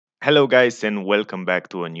Hello, guys, and welcome back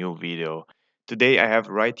to a new video. Today, I have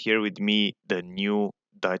right here with me the new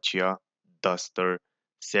Dacia Duster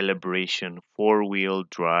Celebration four-wheel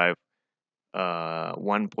drive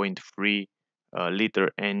 1.3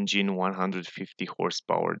 liter engine, 150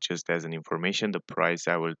 horsepower. Just as an information, the price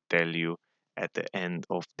I will tell you at the end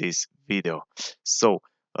of this video. So,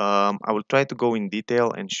 I will try to go in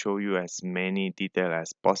detail and show you as many detail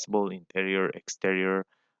as possible, interior, exterior.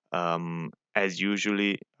 As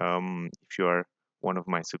usually, if you are one of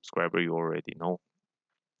my subscriber, you already know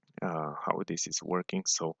how this is working.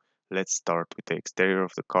 So let's start with the exterior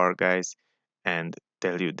of the car, guys, and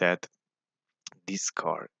tell you that this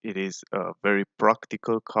car, it is a very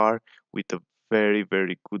practical car with a very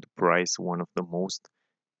good price, one of the most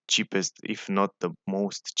cheapest, if not the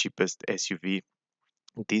most cheapest SUV.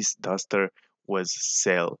 This Duster was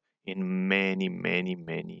sell in many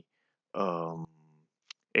um,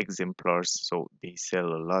 exemplars, so they sell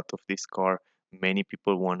a lot of this car. Many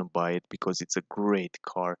people want to buy it because it's a great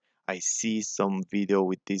car. I see some video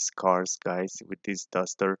with these cars, guys, with this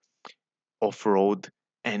Duster off-road,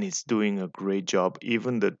 and it's doing a great job.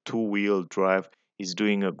 Even the two-wheel drive is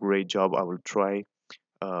doing a great job. I will try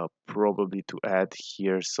probably to add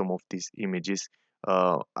here some of these images.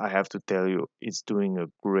 I have to tell you, it's doing a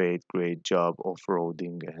great job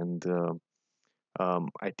off-roading, and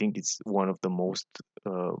I think it's one of the most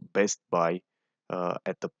best buy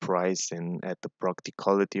at the price and at the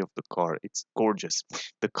practicality of the car. It's gorgeous.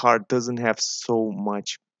 The car doesn't have so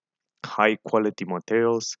much high quality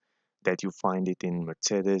materials that you find it in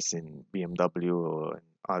Mercedes, in BMW, or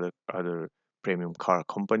in other premium car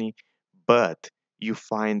company, but you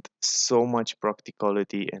find so much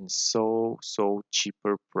practicality and so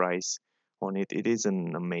cheaper price on it. It is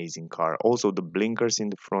an amazing car. Also, the blinkers in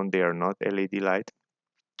the front, they are not LED light.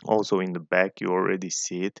 Also in the back, you already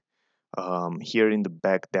see it. Here in the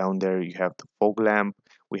back down there, you have the fog lamp.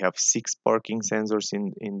 We have six parking sensors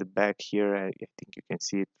in the back here. I think you can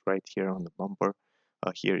see it right here on the bumper.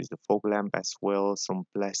 Here is the fog lamp as well. Some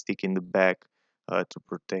plastic in the back to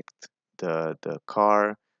protect the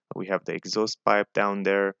car. We have the exhaust pipe down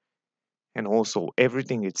there. And also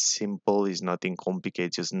everything is simple, is nothing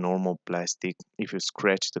complicated, just normal plastic. If you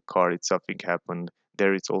scratch the car, it's something happened.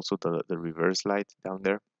 There is also the reverse light down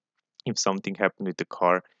there. If something happened with the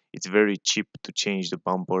car, it's very cheap to change the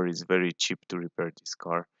bumper. It's very cheap to repair this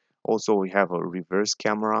car. Also, we have a reverse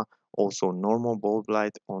camera, also normal bulb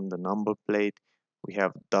light on the number plate. We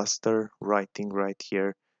have Duster writing right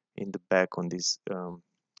here in the back on this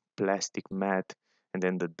plastic mat, and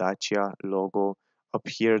then the Dacia logo. Up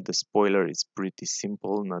here, the spoiler is pretty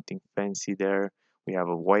simple, nothing fancy there. We have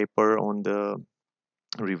a wiper on the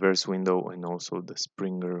reverse window, and also the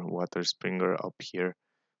springer, water springer up here,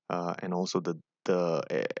 and also the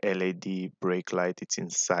LED brake light. It's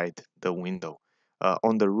inside the window.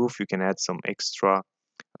 On the roof, you can add some extra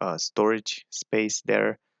storage space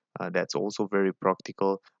there. That's also very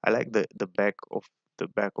practical. I like the back of the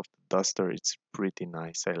Duster. It's pretty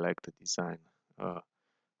nice. I like the design uh,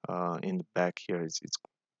 in the back here. It's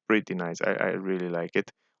pretty nice. I really like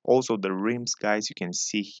it. Also, the rims, guys, you can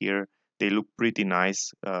see here, they look pretty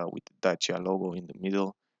nice with the Dacia logo in the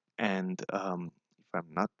middle. And if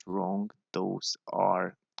I'm not wrong, those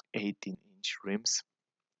are 18-inch rims.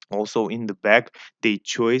 Also in the back, they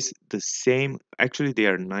chose the same. Actually, they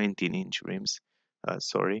are 19-inch rims.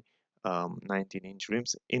 Sorry, 19-inch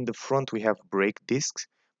rims. In the front, we have brake discs,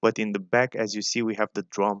 but in the back, as you see, we have the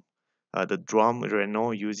drum. The drum,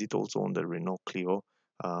 Renault use it also on the Renault Clio,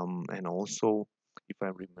 and also, if I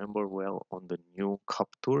remember well, on the new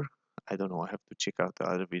Captur. I don't know. I have to check out the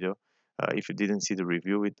other video. If you didn't see the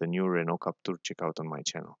review with the new Renault Captur, check out on my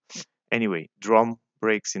channel. Anyway, drum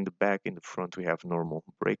brakes in the back. In the front, we have normal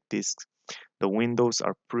brake discs. The windows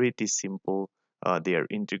are pretty simple. They are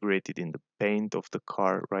integrated in the paint of the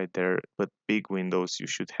car right there, but big windows, you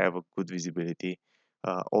should have a good visibility.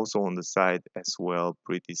 Also on the side as well,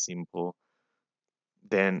 pretty simple.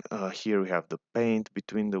 Then here we have the paint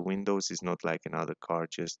between the windows. Is not like another car,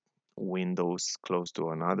 just windows close to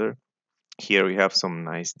another. Here we have some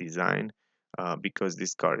nice design. Because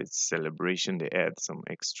this car is celebration, they add some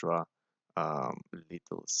extra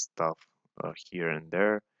little stuff here and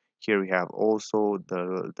there. Here we have also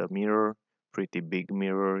the mirror, pretty big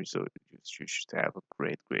mirror, so you should have a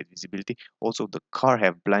great visibility. Also, the car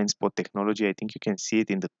have blind spot technology. I think you can see it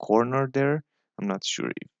in the corner there. I'm not sure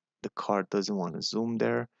if the car doesn't want to zoom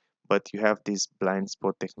there, but you have this blind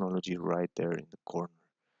spot technology right there in the corner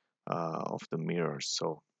of the mirror.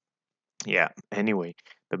 So yeah, anyway,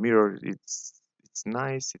 the mirror, it's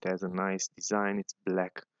nice. It has a nice design. It's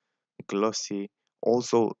black, glossy.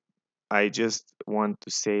 Also, I just want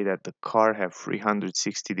to say that the car have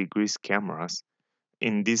 360 degrees cameras.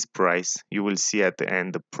 In this price, you will see at the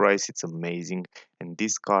end the price, it's amazing. And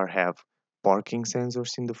this car have parking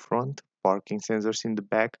sensors in the front, parking sensors in the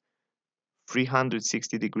back,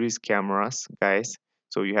 360 degrees cameras, guys.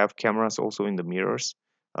 So you have cameras also in the mirrors.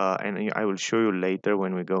 I will show you later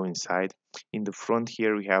when we go inside. In the front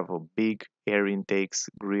here, we have a big air intakes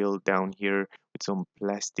grill down here with some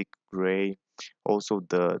plastic gray. Also,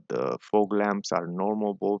 the fog lamps are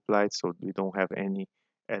normal bulb lights, so we don't have any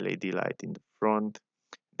LED light in the front.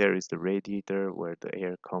 There is the radiator where the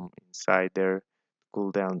air come inside there to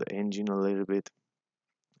cool down the engine a little bit.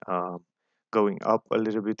 Um, Going up a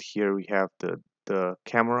little bit here, we have the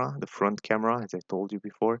camera, the front camera, as I told you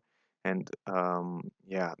before, and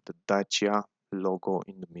yeah, the Dacia logo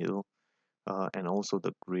in the middle, and also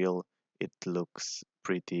the grille. It looks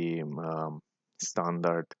pretty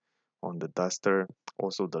standard on the Duster.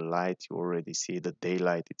 Also, the light, you already see the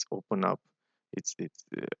daylight. It's open up. It's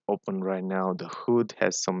open right now. The hood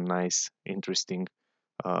has some nice, interesting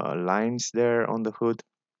lines there on the hood.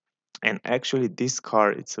 And actually, this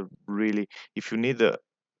car, it's a really, if you need a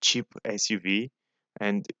cheap SUV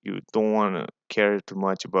and you don't want to care too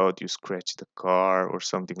much about you scratch the car or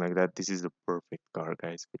something like that, this is the perfect car,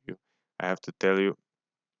 guys, for you. I have to tell you,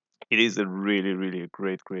 it is a really, really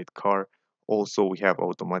great car. Also, we have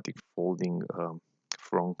automatic folding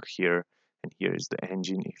front here, and here is the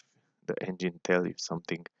engine. If the engine tell you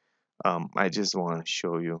something, I just want to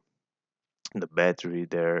show you the battery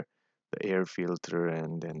there, the air filter,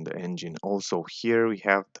 and then the engine. Also here we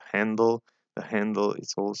have the handle. The handle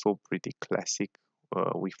is also pretty classic.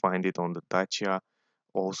 We find it on the Dacia.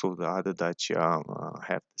 Also the other Dacia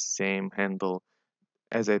have the same handle.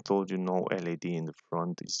 As I told you, no LED in the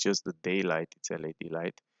front. It's just the daylight, it's LED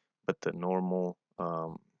light. But the normal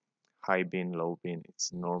high beam, low beam,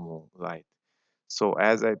 it's normal light. So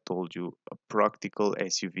as I told you, a practical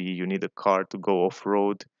SUV, you need a car to go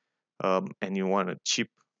off-road, and you want a cheap,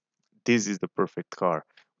 this is the perfect car.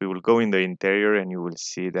 We will go in the interior and you will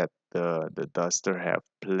see that the Duster have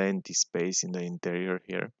plenty space in the interior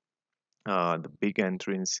here. The big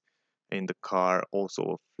entrance in the car,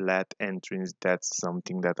 also a flat entrance. That's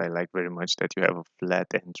something that I like very much, that you have a flat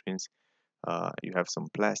entrance. You have some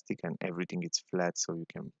plastic and everything is flat, so you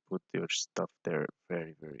can put your stuff there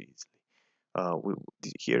very easily.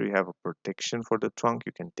 Here you have a protection for the trunk.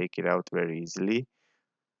 You can take it out very easily.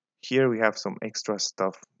 Here we have some extra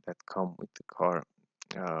stuff that come with the car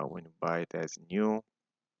when you buy it as new.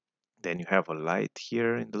 Then you have a light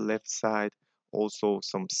here in the left side, also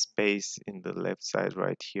some space in the left side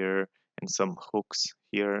right here, and some hooks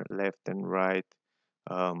here left and right,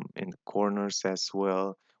 in the corners as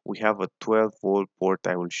well. We have a 12-volt port.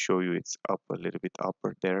 I will show you, it's up a little bit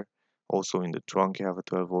upper there. Also in the trunk you have a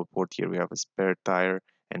 12-volt port. Here we have a spare tire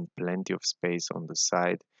and plenty of space on the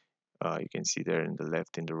side. You can see there in the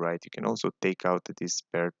left and the right. You can also take out this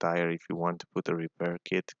spare tire if you want to put a repair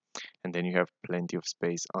kit, and then you have plenty of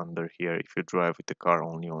space under here if you drive with the car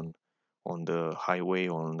only on the highway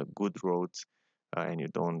or on the good roads, and you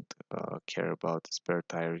don't care about the spare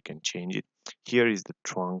tire, you can change it. Here is the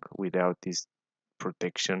trunk without this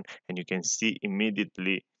protection, and you can see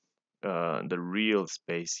immediately the real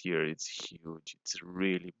space here. It's huge. It's a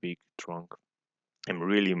really big trunk. I'm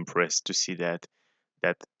really impressed to see that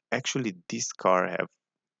actually this car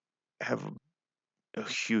have a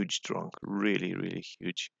huge trunk, really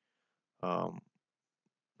huge. um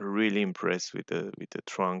really impressed with the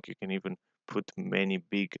trunk. You can even put many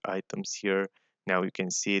big items here. Now you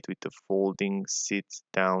can see it with the folding seats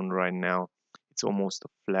down right now. It's almost a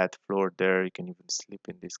flat floor there. You can even sleep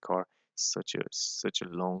in this car. Such a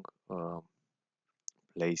long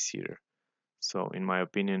place here. So in my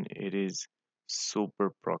opinion, it is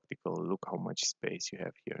super practical. Look how much space you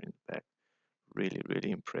have here in the back.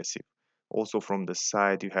 Really impressive. Also from the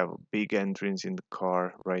side, you have a big entrance in the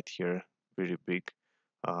car right here, very big.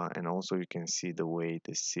 And also you can see the way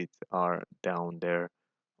the seats are down there,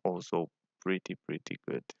 also pretty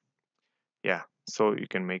good. Yeah, so you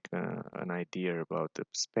can make an idea about the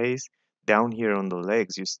space. Down here on the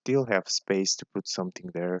legs, you still have space to put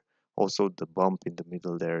something there. Also the bump in the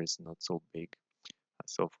middle there is not so big.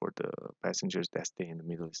 So for the passengers that stay in the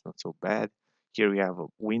middle, it's not so bad. Here we have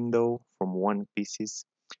a window from one pieces.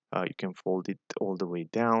 You can fold it all the way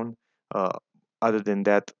down. Uh, Other than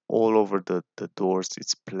that, all over the doors,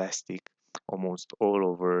 it's plastic, almost all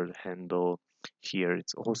over the handle. Here,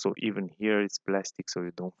 it's also even here, it's plastic, so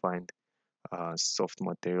you don't find soft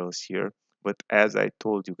materials here. But as I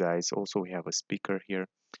told you guys, also we have a speaker here,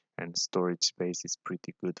 and storage space is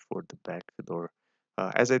pretty good for the back door.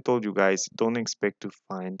 As I told you guys, don't expect to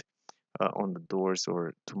find on the doors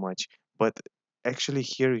or too much. But actually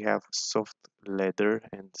here you have soft leather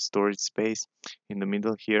and storage space. In the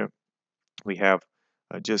middle here we have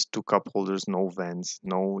just two cup holders, no vents,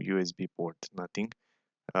 no USB port, nothing.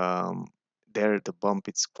 um, there the bump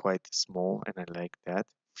is quite small and I like that.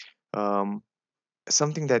 um,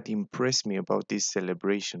 Something that impressed me about this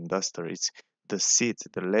celebration duster is the seats,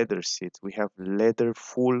 the leather seats. We have leather,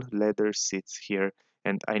 full leather seats here,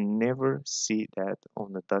 and I never see that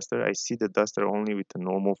on the duster. I see the duster only with the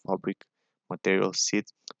normal fabric material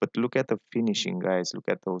seats. But look at the finishing, guys. Look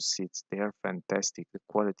at those seats. They are fantastic. The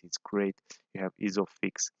quality is great. You have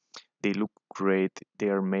isofix. They look great. They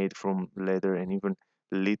are made from leather and even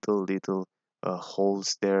little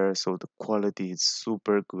holes there, so the quality is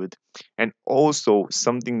super good. And also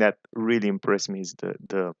something that really impressed me is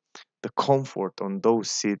the comfort on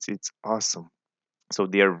those seats. It's awesome. So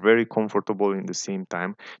they are very comfortable in the same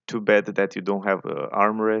time. Too bad that you don't have a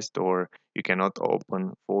armrest or you cannot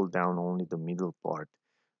open fold down only the middle part.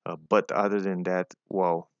 But other than that,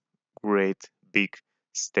 wow, great big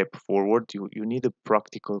step forward. You need a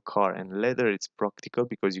practical car, and leather it's practical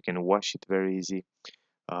because you can wash it very easy.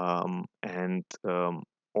 And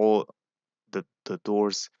all the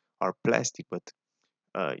doors are plastic, but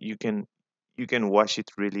you can wash it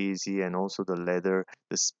really easy. And also the leather,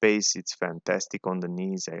 the space, it's fantastic on the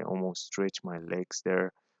knees. I almost stretch my legs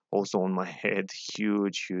there. Also on my head,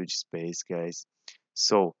 huge space, guys.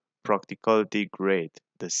 So practicality great,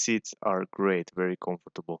 the seats are great, very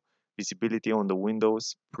comfortable. Visibility on the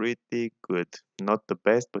windows pretty good, not the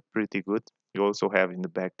best but pretty good. You also have in the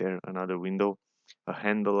back there another window, a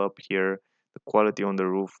handle up here. The quality on the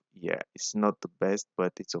roof, yeah, it's not the best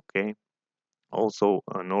but it's okay. Also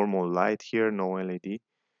a normal light here, no LED,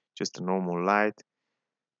 just a normal light.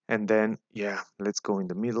 And then yeah, let's go in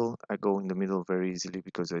the middle. I go in the middle very easily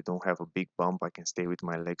because I don't have a big bump. I can stay with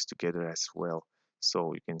my legs together as well.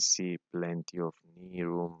 So you can see plenty of knee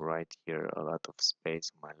room right here, a lot of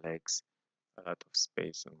space on my legs, a lot of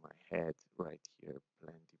space on my head right here,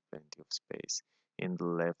 plenty of space. In the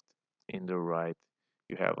left, in the right,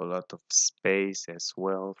 you have a lot of space as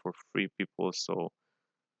well for three people. So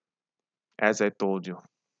as I told you,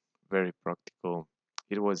 very practical.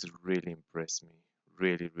 It was really impressed me,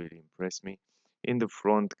 really impressed me. In the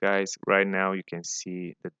front, guys, right now you can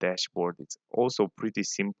see the dashboard. It's also pretty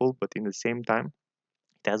simple, but in the same time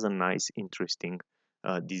it has a nice interesting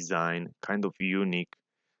design, kind of unique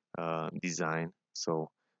design. So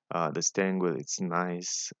the steering wheel, it's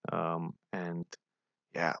nice. And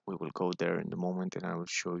yeah, we will go there in the moment and I will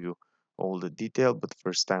show you all the detail. But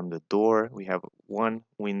first time, the door, we have one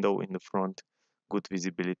window in the front, good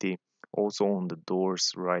visibility. Also on the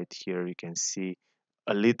doors right here you can see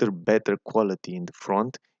a little better quality in the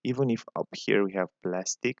front. Even if up here we have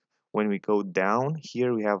plastic, when we go down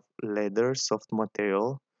here we have leather, soft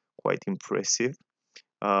material, quite impressive.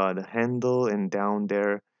 The handle, and down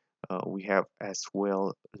there we have as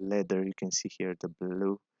well leather. You can see here the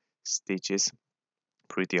blue stitches,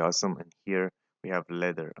 pretty awesome. And here we have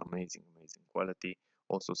leather, amazing quality.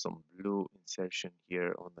 Also some blue insertion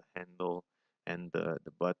here on the handle, and the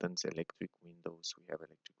buttons, electric windows. We have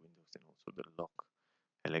electric windows and also the lock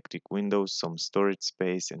electric windows, some storage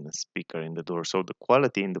space, and a speaker in the door. So the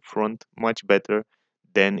quality in the front much better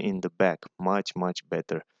than in the back, much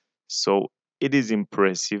better. So it is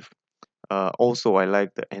impressive. Also I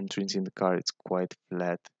like the entrance in the car. It's quite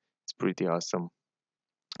flat, it's pretty awesome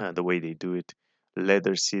the way they do it.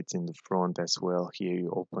 Leather seats in the front as well. Here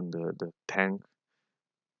you open the tank,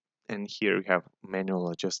 and here you have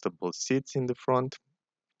manual adjustable seats in the front.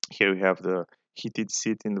 Here we have the heated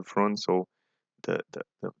seat in the front, so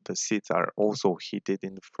the seats are also heated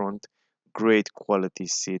in the front. Great quality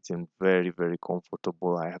seats and very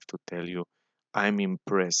comfortable, I have to tell you. I'm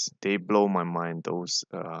impressed, they blow my mind, those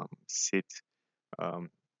seats. um,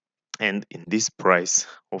 and in this price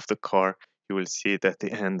of the car, you will see it at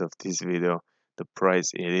the end of this video. The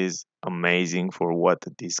price, it is amazing for what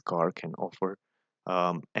this car can offer.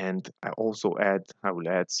 And I will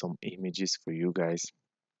add some images for you guys.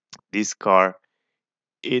 This car,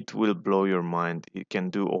 it will blow your mind. It can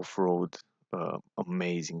do off-road,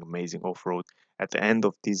 amazing off-road. At the end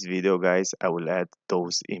of this video, guys, I will add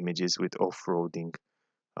those images with off-roading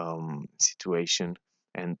situation.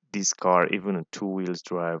 And this car, even a two-wheels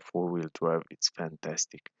drive, four-wheel drive, it's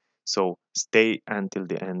fantastic. So stay until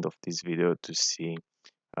the end of this video to see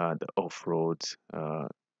the off-road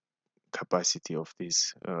capacity of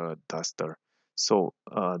this Duster. So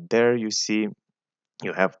there you see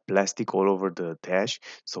you have plastic all over the dash,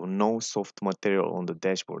 so no soft material on the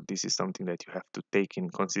dashboard. This is something that you have to take in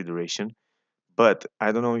consideration. But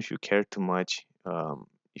I don't know if you care too much.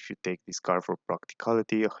 if you take this car for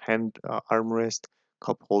practicality. A hand armrest,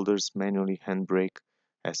 cup holders, manually handbrake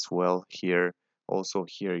as well here. Also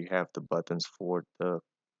here you have the buttons for the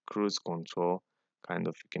cruise control, kind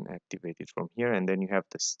of you can activate it from here, and then you have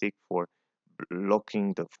the stick for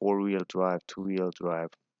locking the four-wheel drive, two-wheel drive,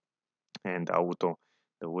 and auto,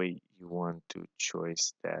 the way you want to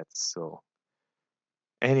choose that. So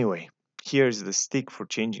anyway, here's the stick for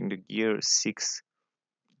changing the gear, six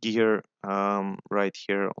gear right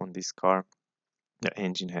here on this car. The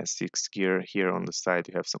engine has six gear. Here on the side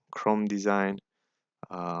you have some chrome design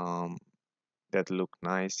um, that look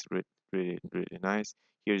nice, really nice.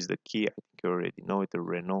 Here's the key. I think you already know it. The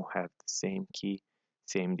Renault have the same key,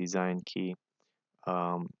 same design key.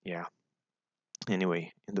 Yeah.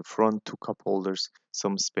 Anyway, in the front, two cup holders,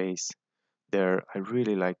 some space there. I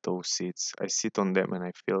really like those seats. I sit on them and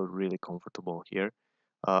I feel really comfortable here.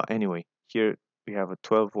 Anyway, here we have a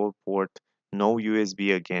 12-volt port, no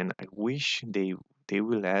USB again. I wish they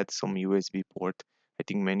will add some USB port. I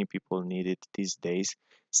think many people need it these days.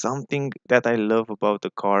 Something that I love about the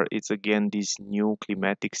car is again this new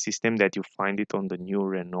climatic system that you find it on the new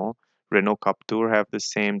Renault. Renault Captur have the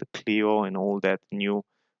same, the Clio and all that new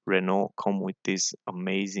Renault come with this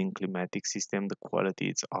amazing climatic system. The quality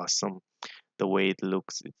is awesome, the way it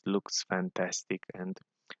looks fantastic, and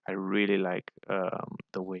I really like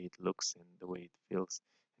the way it looks and the way it feels,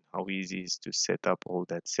 and how easy it is to set up all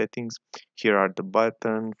that settings. Here are the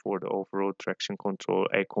button for the off-road traction control,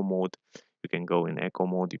 eco mode. You can go in eco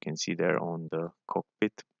mode, you can see there on the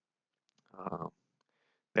cockpit. uh,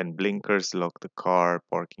 then blinkers lock the car,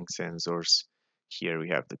 parking sensors. Here we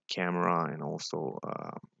have the camera, and also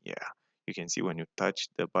yeah, you can see when you touch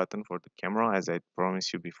the button for the camera, as I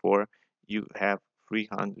promised you before, you have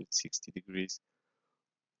 360 degrees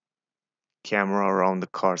camera around the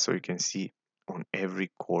car, so you can see on every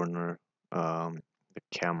corner the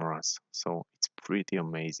cameras. So it's pretty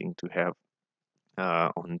amazing to have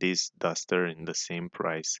on this Duster in the same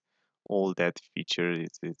price all that feature.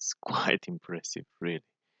 It's quite impressive, really.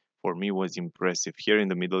 For me was impressive. Here in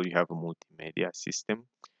the middle you have a multimedia system,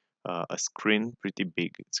 a screen pretty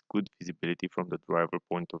big. It's good visibility from the driver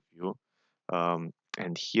point of view.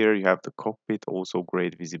 And here you have the cockpit, also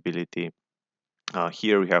great visibility.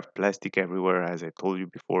 Here we have plastic everywhere, as I told you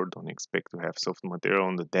before. Don't expect to have soft material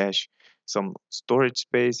on the dash. Some storage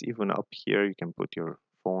space, even up here you can put your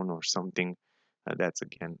phone or something. That's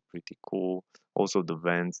again pretty cool. Also the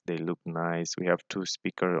vents, they look nice. We have two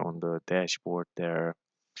speaker on the dashboard there.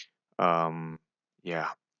 um, yeah,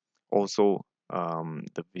 also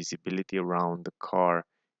the visibility around the car,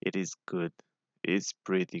 it is good. It's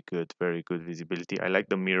pretty good, very good visibility. I like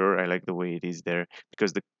the mirror, I like the way it is there,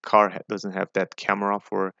 because the car doesn't have that camera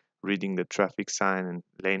for reading the traffic sign and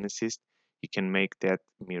lane assist. You can make that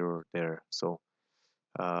mirror there. So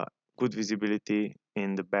uh, good visibility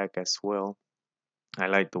in the back as well. I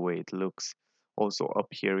like the way it looks. Also up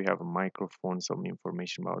here we have a microphone, some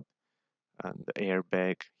information about and the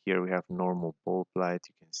airbag. Here we have normal bulb light,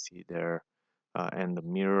 you can see there, and the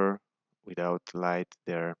mirror without light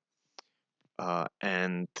there.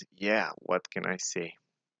 And yeah, what can I say?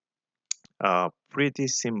 Pretty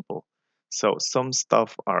simple. So some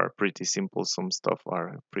stuff are pretty simple, some stuff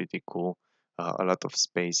are pretty cool. A lot of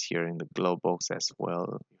space here in the glove box as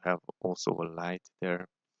well. You have also a light there,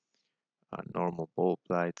 a normal bulb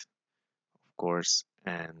light, of course.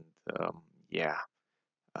 And yeah,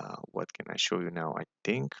 what can I show you now? I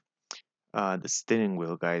think the steering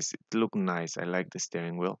wheel, guys, it look nice. I like the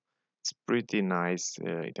steering wheel. It's pretty nice.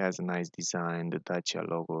 It has a nice design. The Dacia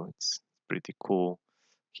logo, it's pretty cool.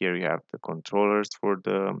 Here you have the controllers for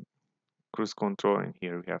the cruise control, and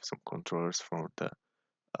here we have some controllers for the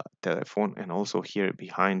telephone. And also here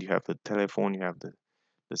behind you have the telephone. You have the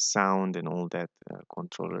sound and all that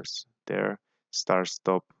controllers there. Start,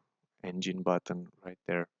 stop, engine button right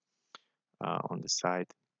there on the side,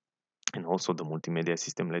 and also the multimedia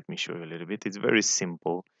system. Let me show you a little bit. It's very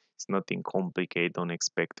simple, it's nothing complicated. Don't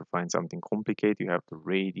expect to find something complicated. You have the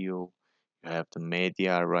radio, you have the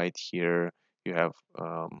media right here, you have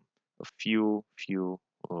a few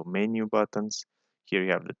menu buttons. Here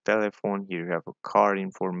you have the telephone, here you have a car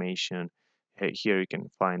information. Here you can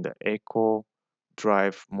find the eco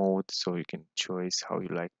drive mode, so you can choose how you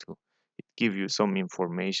like to. It give you some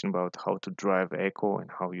information about how to drive eco and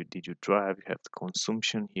how you did you drive. You have the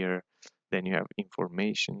consumption here, then you have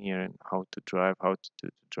information here and how to drive, how to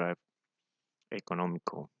drive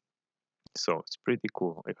economical. So it's pretty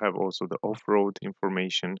cool. I have also the off-road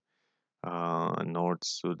information, north,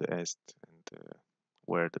 south, east, and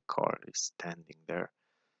where the car is standing there.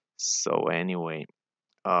 So anyway,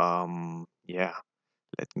 yeah,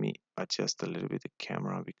 Let me adjust a little bit the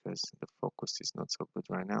camera because the focus is not so good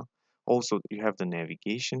right now. Also, you have the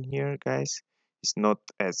navigation here, guys. It's not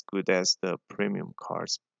as good as the premium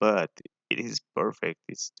cars, but it is perfect.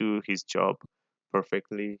 It's do his job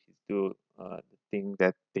perfectly. It's do the thing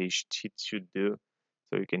that it should do.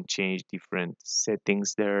 So you can change different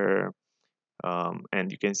settings there,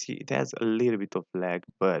 and you can see it has a little bit of lag,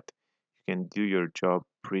 but you can do your job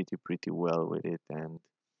pretty well with it. And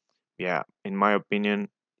yeah, in my opinion,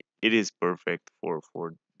 it is perfect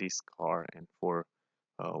for this car and for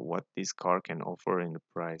what this car can offer in the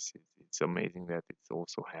price. It's amazing that it's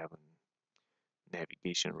also have a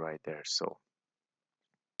navigation right there. So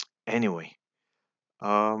anyway,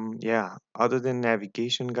 yeah, other than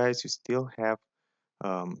navigation, guys, you still have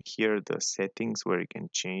here the settings where you can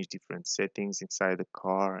change different settings inside the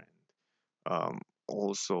car, and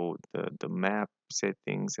also the map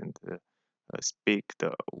settings and the speak,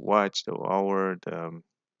 the watch, the hour, the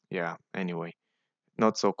yeah. Anyway,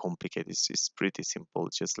 not so complicated. It's pretty simple,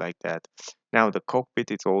 just like that. Now the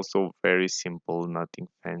cockpit is also very simple, nothing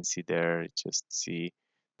fancy there. Just see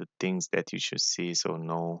the things that you should see. So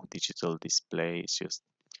no digital display. It's just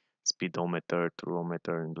speedometer,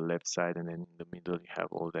 tachometer in the left side, and then in the middle you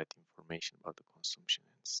have all that information about the consumption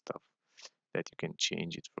and stuff that you can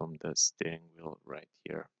change it from the steering wheel right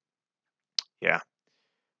here. Yeah.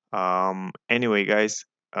 Anyway, guys,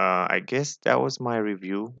 I guess that was my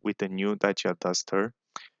review with the new Dacia Duster.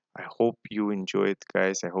 I hope you enjoyed,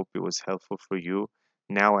 guys. I hope it was helpful for you.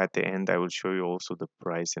 Now, at the end, I will show you also the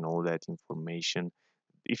price and all that information.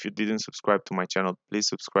 If you didn't subscribe to my channel, please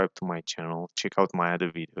subscribe to my channel. Check out my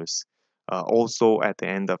other videos. Also, at the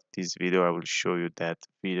end of this video, I will show you that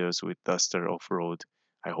videos with Duster off-road.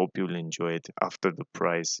 I hope you'll enjoy it. After the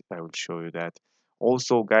price, I will show you that.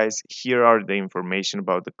 Also, guys, here are the information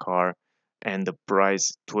about the car and the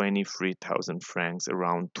price: 23,000 francs,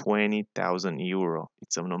 around 20,000 euro.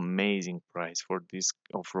 It's an amazing price for this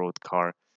off-road car.